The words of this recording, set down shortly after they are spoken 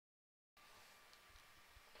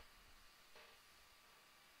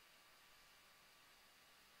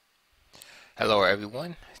Hello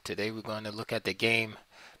everyone. Today we're going to look at the game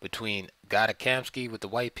between Gata Kamsky with the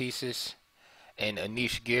white pieces and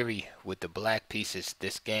Anish Giri with the black pieces.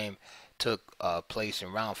 This game took place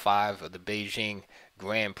in round 5 of the Beijing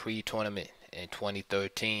Grand Prix tournament in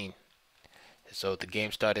 2013. So the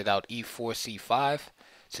game started out e4 c5,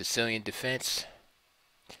 Sicilian defense,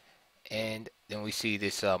 and then we see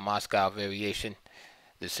this Moscow variation,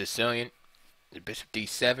 the Sicilian, the bishop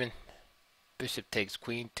d7, bishop takes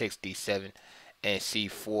queen, takes d7, and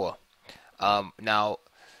c4. Now,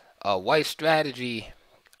 white strategy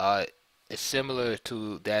uh, is similar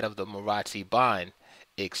to that of the Maroczy bind,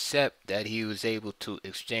 except that he was able to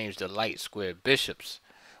exchange the light square bishops,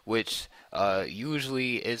 which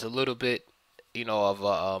usually is a little bit, of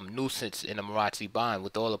a nuisance in the Maroczy bind,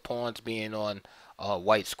 with all the pawns being on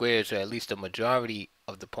white squares, or at least the majority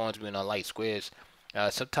of the pawns being on light squares.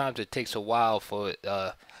 Sometimes it takes a while for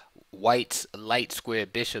White's light square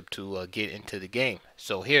bishop to get into the game.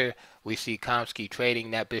 So here we see Kamsky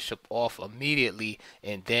trading that bishop off immediately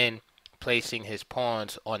and then placing his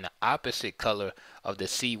pawns on the opposite color of the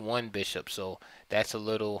c1 bishop. So that's a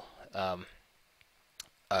little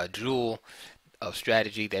jewel of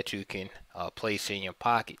strategy that you can place in your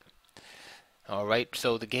pocket. All right,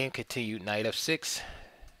 so the game continued. Knight f6,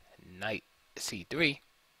 knight c3,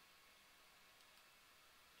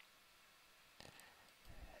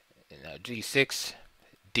 and now g6,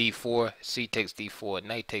 d4, c takes d4,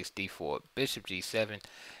 knight takes d4, bishop g7,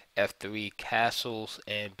 f3, castles,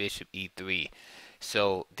 and bishop e3.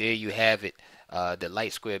 So there you have it. The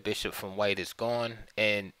light square bishop from white is gone,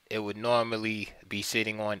 and it would normally be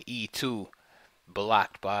sitting on e2,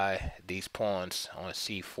 blocked by these pawns on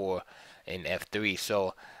c4 and f3.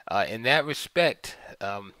 So in that respect,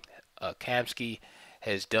 Kamsky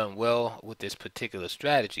has done well with this particular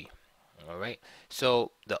strategy. All right.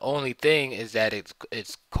 So the only thing is that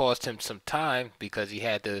it's cost him some time because he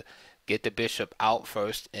had to get the bishop out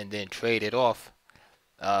first and then trade it off,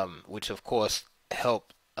 which of course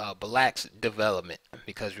helped Black's development.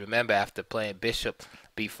 Because remember, after playing bishop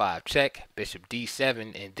b5 check, bishop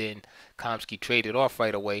d7, and then Kamsky traded off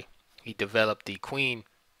right away, he developed the queen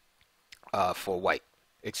for white.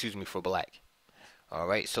 Excuse me, for black. All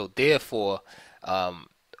right. So therefore,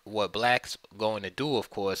 what Black's going to do, of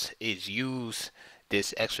course, is use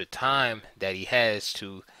this extra time that he has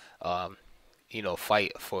to,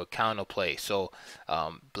 fight for counterplay. So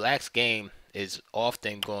Black's game is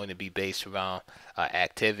often going to be based around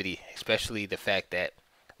activity, especially the fact that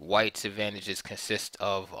White's advantages consist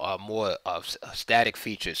of more of static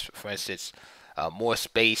features. For instance, more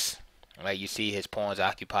space. Right, you see his pawns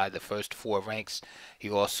occupy the first 4 ranks. He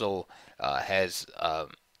also has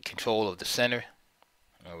control of the center.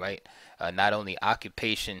 All right, not only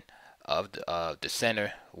occupation of the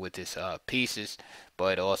center with his pieces,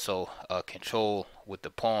 but also control with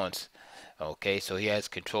the pawns. Okay, so he has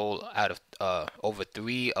control out of over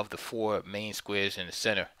 3 of the 4 main squares in the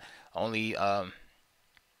center. Only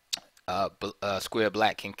square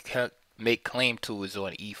black can make claim to is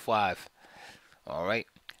on e5. All right.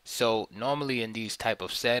 So normally in these type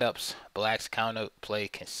of setups, Black's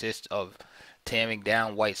counterplay consists of tearing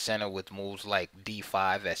down white center with moves like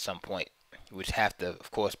d5 at some point, which have to, of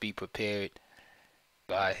course, be prepared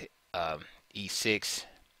by e6,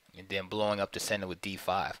 and then blowing up the center with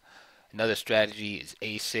d5. Another strategy is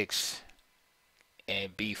a6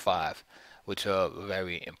 and b5, which are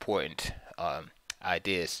very important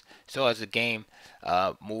ideas. So as the game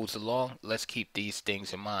moves along, let's keep these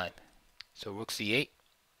things in mind. So rook c8,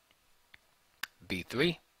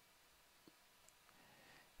 b3,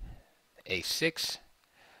 a6,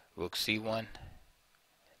 rook c1,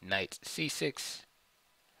 knight c6,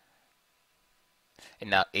 and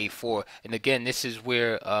now a4. And again, this is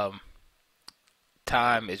where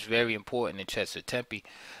time is very important in chess or tempi.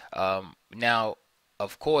 Now,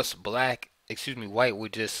 of course, white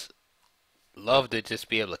would just love to just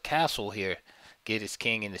be able to castle here, get his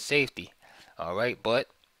king into safety. All right, but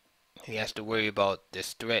he has to worry about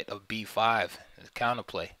this threat of b5, the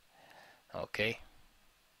counterplay. Okay.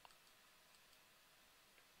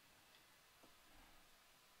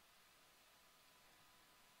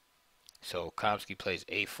 So Kamsky plays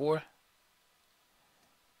a4.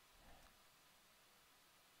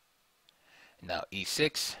 Now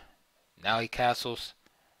e6. Now he castles.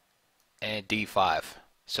 And d5.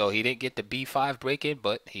 So he didn't get the b5 break in,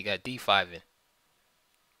 but he got d5 in.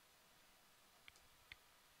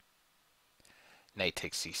 Knight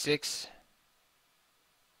takes c6.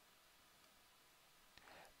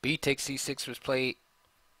 B takes c6 was played.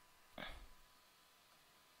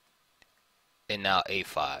 And now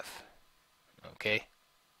a5. Okay.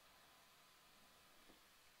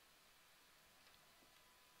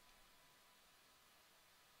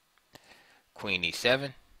 queen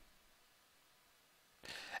e7.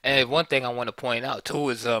 And one thing I want to point out too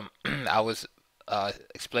is I was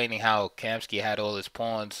explaining how Kamsky had all his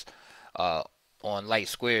pawns uh on light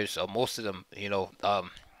squares, or most of them,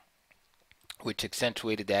 which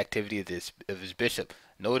accentuated the activity of his bishop.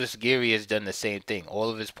 Notice Giri has done the same thing. All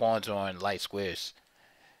of his pawns are on light squares.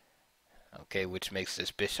 Okay, which makes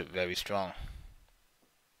this bishop very strong.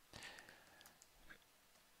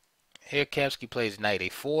 Here Kamsky plays knight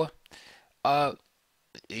a4. Uh,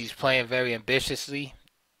 he's playing very ambitiously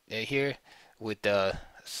here with a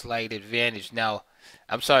slight advantage. Now,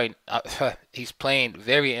 I'm sorry, he's playing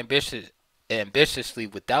very ambitiously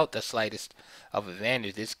without the slightest of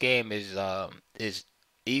advantage. This game is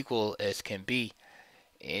equal as can be,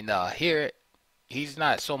 and here he's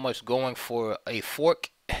not so much going for a fork,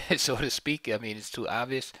 so to speak. I mean, it's too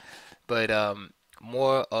obvious, but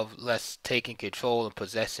more of less taking control and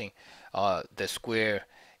possessing the square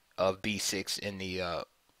of b6 in the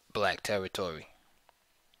black territory.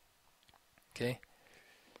 Okay,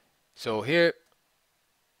 so here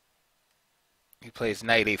he plays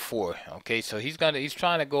knight a4. Okay, so he's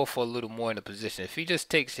trying to go for a little more in the position. If he just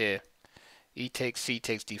takes here, e takes c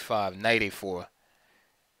takes d5, knight a4,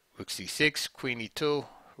 rook c6, queen e2,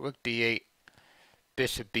 rook d8,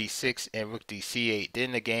 bishop b6, and rook d c8.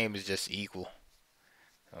 Then the game is just equal.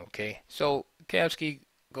 Okay, so Kamsky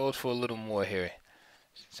goes for a little more here.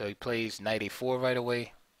 So he plays knight a4 right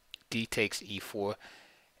away, d takes e4,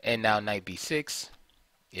 and now knight b6.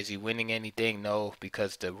 Is he winning anything? No,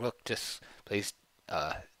 because the rook just plays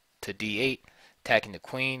to d8, attacking the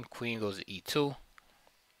queen. Queen goes to e2.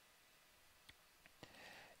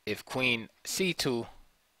 If queen c2,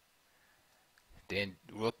 then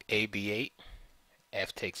rook a b8,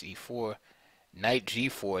 f takes e4, knight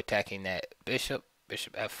g4, attacking that bishop.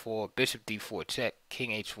 Bishop f4, bishop d4 check,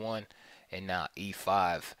 king h1, and now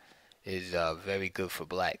e5 is very good for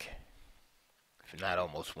black, if not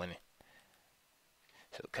almost winning.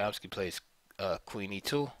 So Kamsky plays queen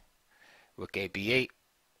e2, rook a b8,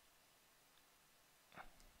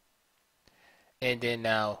 and then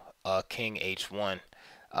now king h1.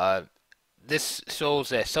 This shows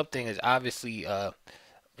that something is obviously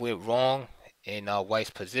went wrong in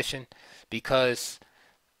White's position, because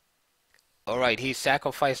alright, he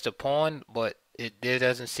sacrificed a pawn, but there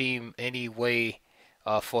doesn't seem any way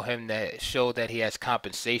for him to show that he has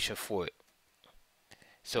compensation for it.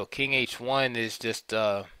 So king h1 is just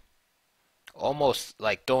almost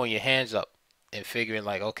like throwing your hands up and figuring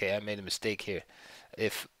like, okay, I made a mistake here.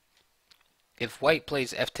 If white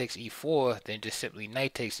plays f takes e4, then just simply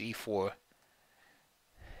knight takes e4,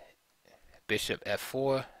 bishop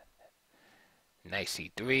f4, knight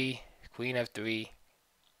c3, queen f3,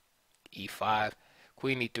 e5,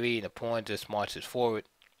 queen e3, and the pawn just marches forward.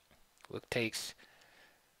 Rook takes,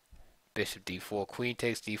 bishop d4, queen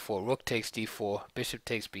takes d4, rook takes d4, bishop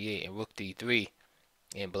takes b8, and rook d3.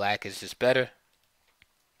 And black is just better.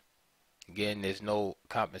 Again, there's no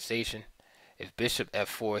compensation. If bishop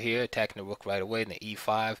f4 here, attacking the rook right away, then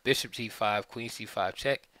e5, bishop g5, queen c5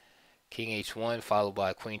 check, king h1, followed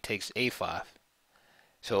by queen takes a5.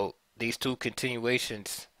 So these two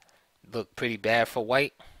continuations look pretty bad for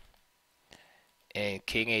white. And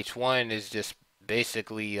king h1 is just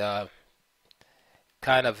basically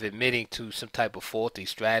kind of admitting to some type of faulty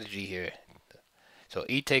strategy here. So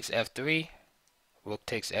e takes f3, rook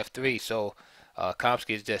takes f3. So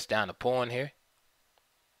Kamsky is just down a pawn here.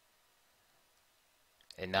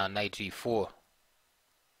 And now knight g4,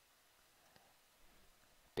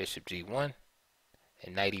 bishop g1,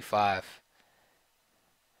 and knight e5.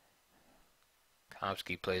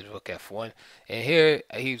 Kamsky plays rook f1, and here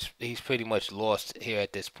he's pretty much lost here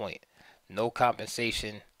at this point. No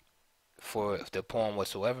compensation for the pawn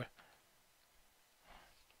whatsoever.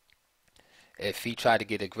 If he tried to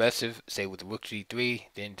get aggressive, say with rook g3,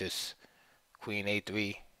 then just queen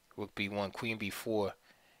a3, rook b1, queen b4,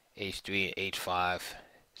 h3, and h5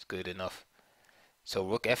 is good enough. So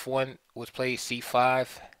rook f1 was played,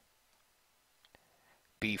 c5,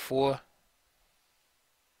 b4.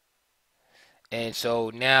 And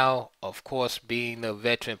so now, of course, being the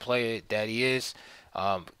veteran player that he is,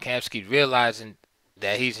 Kamsky realizing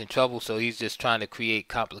that he's in trouble, so he's just trying to create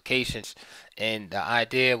complications. And the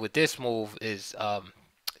idea with this move is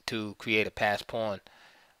to create a pass pawn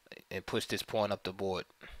and push this pawn up the board.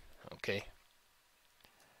 Okay.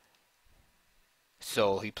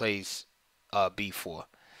 So he plays b4.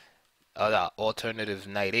 Alternative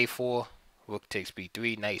knight a4, rook takes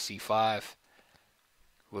b3, knight c5.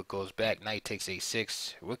 Rook goes back, knight takes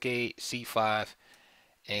a6, rook a c5,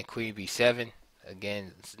 and queen b7.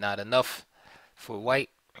 Again, it's not enough for white.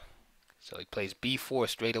 So he plays b4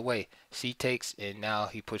 straight away. C takes, and now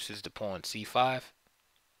he pushes the pawn c5.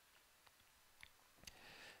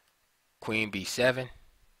 Queen b7.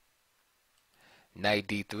 Knight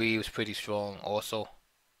d3 was pretty strong also.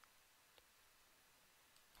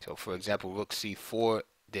 So for example, rook c4,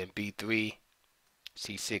 then b3,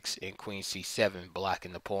 c6, and queen c7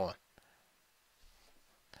 blocking the pawn.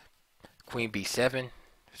 Queen b7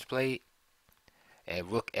 is played,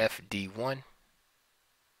 and rook f d1.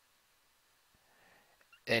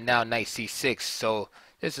 And now knight c6. So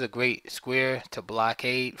this is a great square to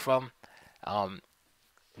blockade from. Um,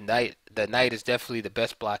 the knight is definitely the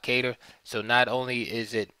best blockader. So not only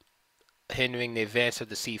is it hindering the advance of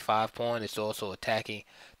the c5 pawn, it's also attacking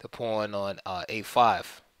the pawn on a5.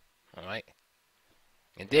 All right.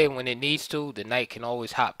 And then when it needs to, the knight can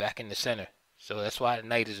always hop back in the center. So that's why the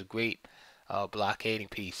knight is a great blockading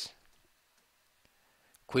piece.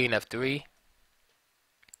 Queen f3,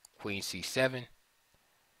 queen c7.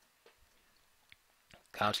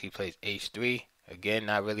 Kamsky plays h3. Again,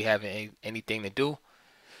 not really having anything to do.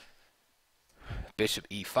 Bishop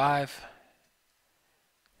e5.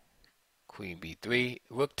 Queen b3.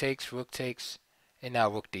 Rook takes. And now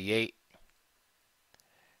rook d8.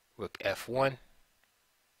 Rook f1.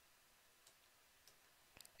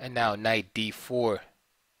 And now knight d4.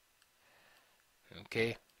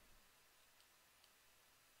 Okay.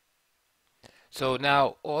 So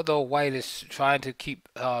now, although white is trying to keep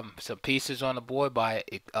some pieces on the board by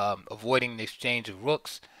avoiding the exchange of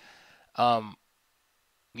rooks,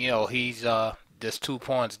 he's just 2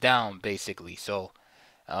 pawns down basically. So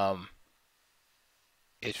um,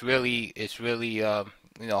 it's really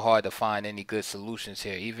hard to find any good solutions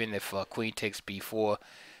here. Even if queen takes b4,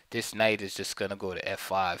 this knight is just gonna go to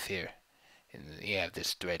f5 here, and you have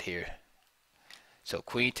this threat here. So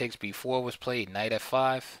queen takes b4 was played, knight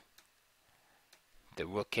f5. The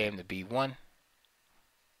rook came to b1.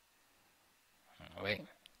 All right.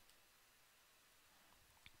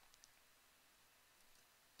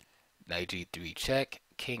 Knight g3 check,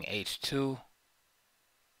 king h2.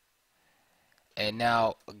 And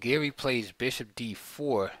now Giri plays bishop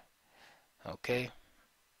d4. Okay.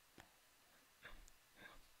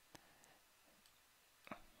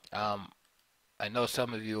 I know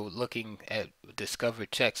some of you are looking at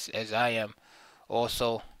discovered checks as I am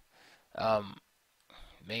also.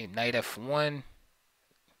 Maybe knight f1,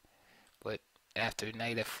 but after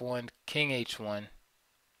knight f1, king h1.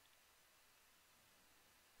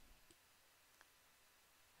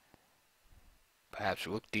 Perhaps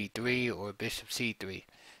rook d3 or bishop c3.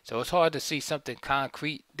 So it's hard to see something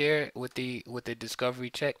concrete there with the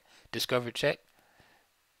discovered check.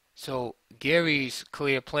 So Gary's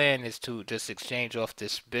clear plan is to just exchange off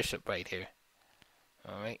this bishop right here.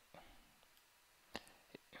 All right.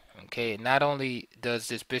 Okay. Not only does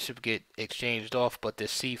this bishop get exchanged off, but the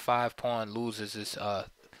c5 pawn loses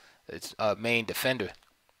its main defender.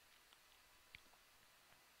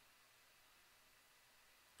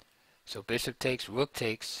 So bishop takes, rook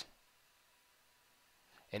takes,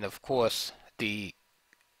 and of course the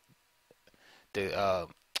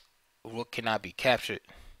rook cannot be captured.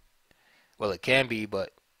 Well, it can be,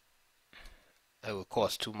 but it would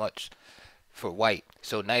cost too much for white.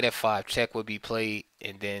 So knight f5 check would be played,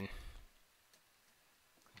 and then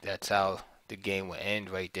that's how the game will end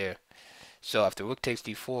right there. So after rook takes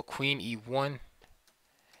d4, queen e1,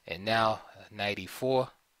 and now knight e4.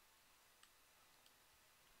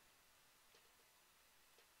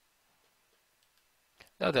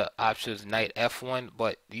 Another option is knight f1,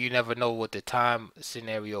 but you never know what the time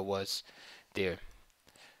scenario was there.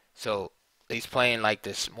 So he's playing like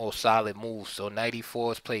this more solid move. So knight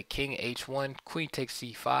e4 is played, king h1, queen takes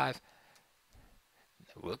c5.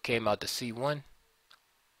 Rook came out to c1.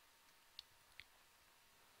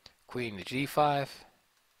 Queen to g5.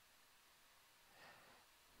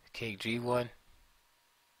 King g1.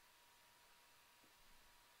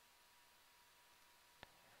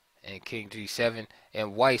 And king g7.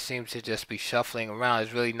 And white seems to just be shuffling around.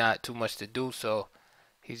 There's really not too much to do, so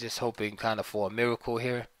he's just hoping kind of for a miracle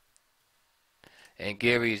here. And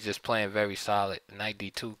Gary is just playing very solid. Knight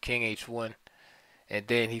d2, king h1. And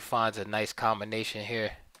then he finds a nice combination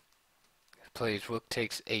here. Plays rook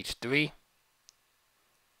takes h3.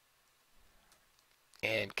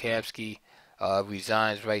 And Kamsky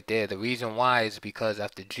resigns right there. The reason why is because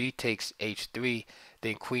after g takes h3,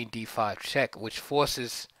 then queen d5 check, which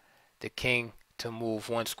forces the king to move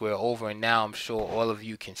one square over. And now I'm sure all of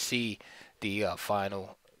you can see the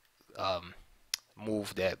final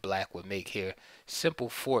move that black would make here. Simple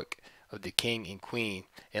fork of the king and queen.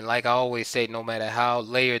 And like I always say, no matter how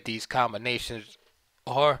layered these combinations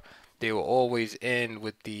are, they will always end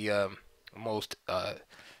with the most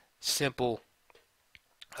simple,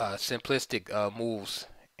 simplistic moves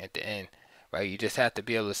at the end, right? You just have to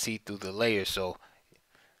be able to see through the layers. So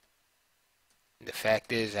the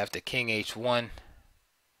fact is, after King H1,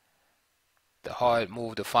 the hard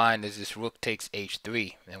move to find is this Rook takes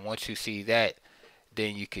H3, and once you see that,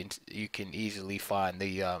 then you can easily find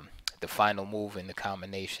the final move in the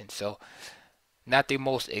combination. So not the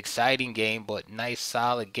most exciting game, but nice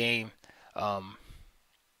solid game um,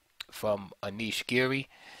 from Anish Giri,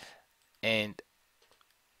 and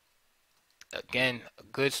again a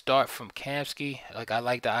good start from Kamsky. Like I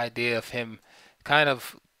like the idea of him kind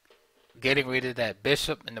of getting rid of that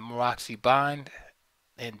bishop in the Maroczy bind,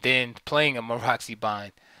 and then playing a Maroczy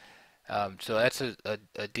bind. So that's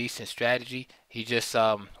a decent strategy. He just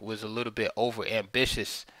was a little bit over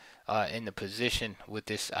ambitious in the position with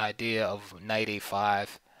this idea of knight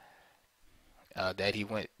a5 that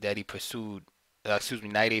he pursued. Excuse me,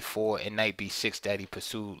 knight a4 and knight b6 that he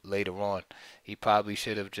pursued later on. He probably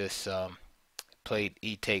should have just played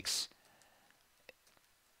e takes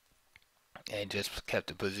and just kept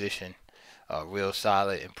the position real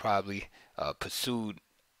solid and probably pursued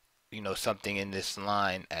something in this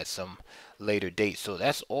line at some later date. So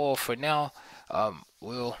that's all for now.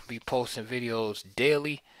 We'll be posting videos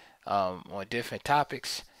daily on different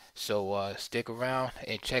topics. So stick around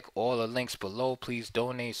and check all the links below. Please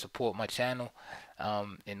donate, support my channel,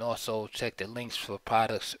 and also check the links for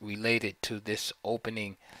products related to this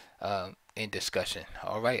opening in discussion.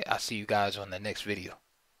 All right, I'll see you guys on the next video.